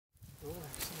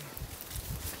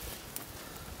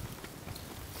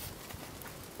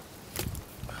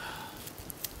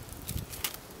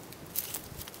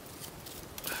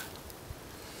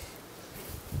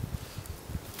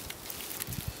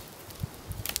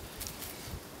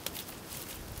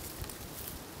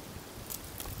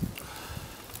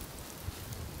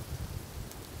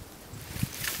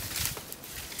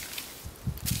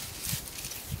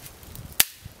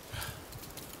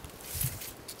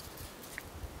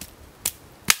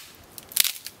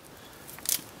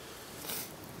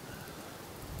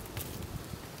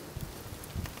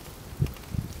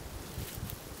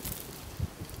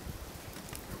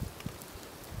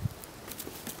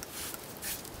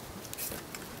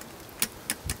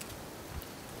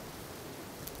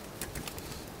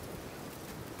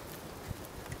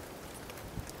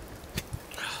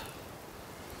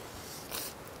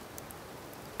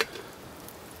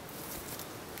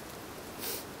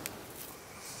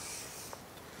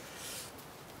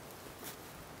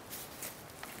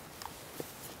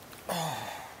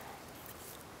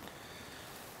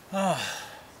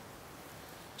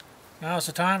Now it's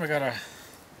the time. I got a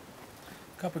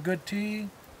cup of good tea.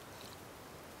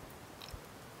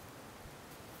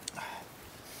 Got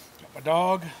my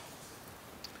dog.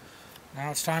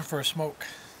 Now it's time for a smoke.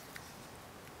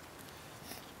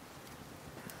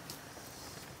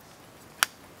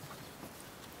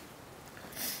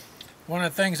 One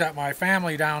of the things that my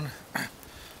family down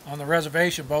on the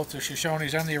reservation, both the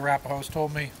Shoshones and the Arapahoes,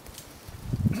 told me,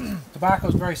 tobacco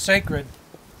is very sacred.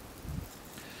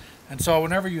 And so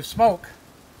whenever you smoke,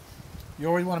 you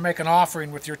always want to make an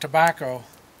offering with your tobacco.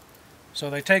 So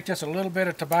they take just a little bit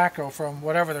of tobacco from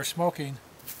whatever they're smoking,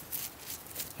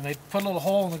 and they put a little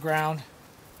hole in the ground,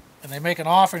 and they make an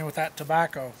offering with that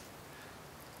tobacco.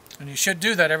 And you should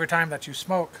do that every time that you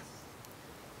smoke,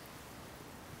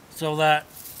 so that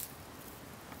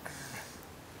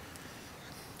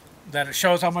it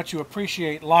shows how much you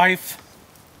appreciate life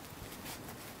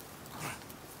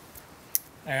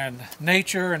and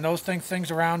nature and those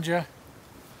things around you.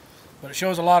 But it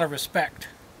shows a lot of respect.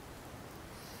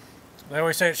 They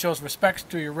always say it shows respect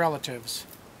to your relatives.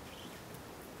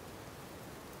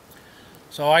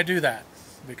 So I do that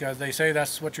because they say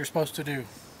that's what you're supposed to do.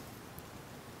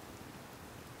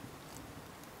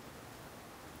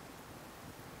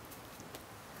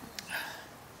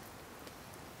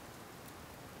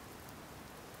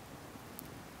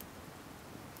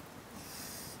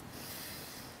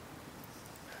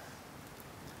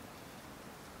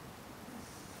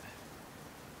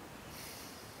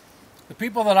 The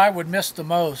people that I would miss the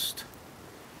most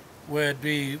would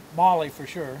be Molly, for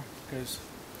sure, because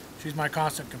she's my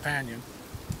constant companion.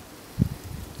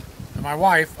 And my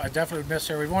wife, I definitely would miss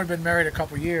her. We've only been married a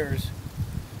couple years,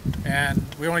 and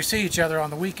we only see each other on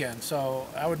the weekend, so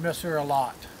I would miss her a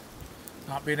lot,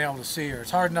 not being able to see her.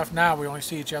 It's hard enough now we only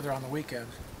see each other on the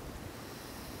weekends.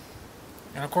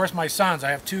 And of course my sons.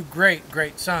 I have two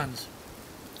great sons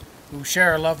who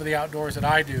share a love of the outdoors that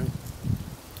I do.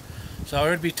 So it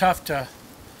would be tough to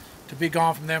be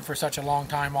gone from them for such a long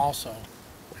time also.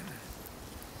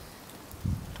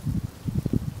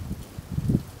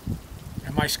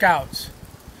 And my scouts.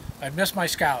 I'd miss my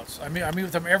scouts. I meet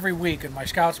with them every week, and my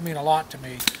scouts mean a lot to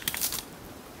me.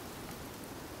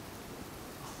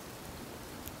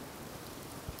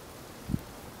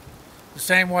 The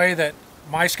same way that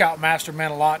my scoutmaster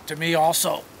meant a lot to me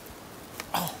also.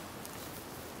 Oh.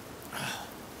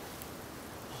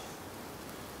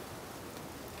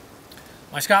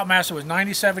 My scoutmaster was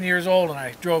 97 years old, and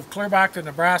I drove clear back to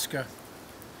Nebraska,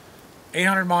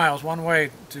 800 miles one way,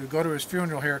 to go to his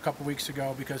funeral here a couple weeks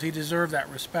ago, because he deserved that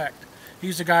respect.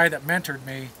 He's the guy that mentored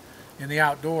me in the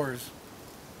outdoors.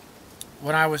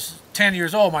 When I was 10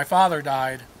 years old, my father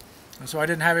died, and so I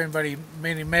didn't have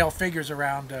many male figures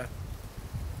around to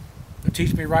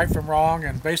teach me right from wrong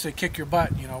and basically kick your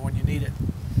butt, you know, when you need it.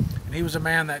 And he was a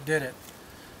man that did it.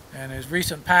 And his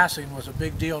recent passing was a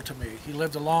big deal to me. He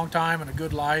lived a long time and a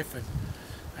good life, and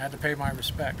I had to pay my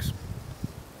respects.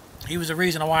 He was the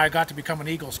reason why I got to become an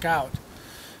Eagle Scout.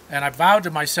 And I vowed to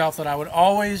myself that I would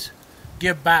always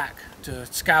give back to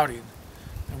scouting,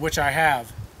 which I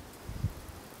have.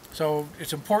 So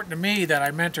it's important to me that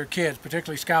I mentor kids,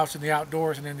 particularly scouts in the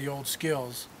outdoors and in the old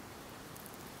skills.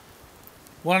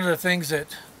 One of the things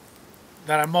that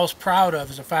I'm most proud of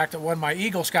is the fact that when my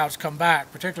Eagle Scouts come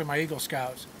back, particularly my Eagle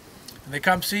Scouts, and they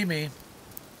come see me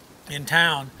in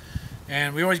town,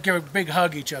 and we always give a big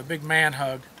hug each other, big man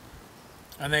hug,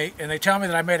 and they tell me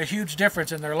that I made a huge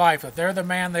difference in their life, that they're the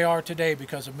man they are today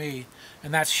because of me,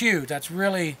 and that's huge. That's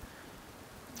really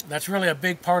a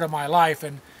big part of my life.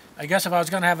 And I guess if I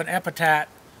was going to have an epitaph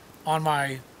on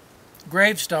my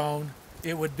gravestone,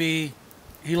 it would be,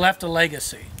 he left a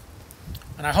legacy.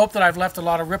 And I hope that I've left a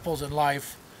lot of ripples in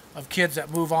life of kids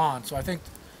that move on. So I think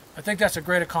that's a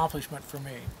great accomplishment for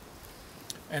me.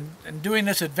 And doing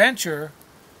this adventure,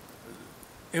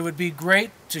 it would be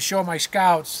great to show my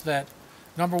scouts that,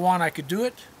 number one, I could do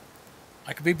it.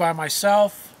 I could be by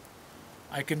myself.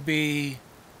 I can be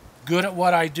good at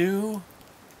what I do.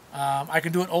 I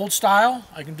can do it old style.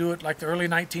 I can do it like the early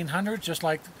 1900s, just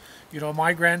like, you know,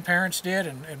 my grandparents did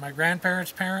and my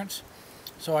grandparents' parents.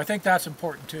 So I think that's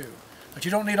important too. But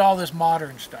you don't need all this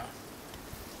modern stuff.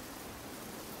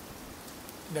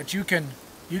 That you can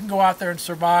go out there and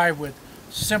survive with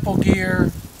simple gear,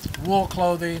 wool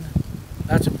clothing.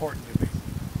 That's important.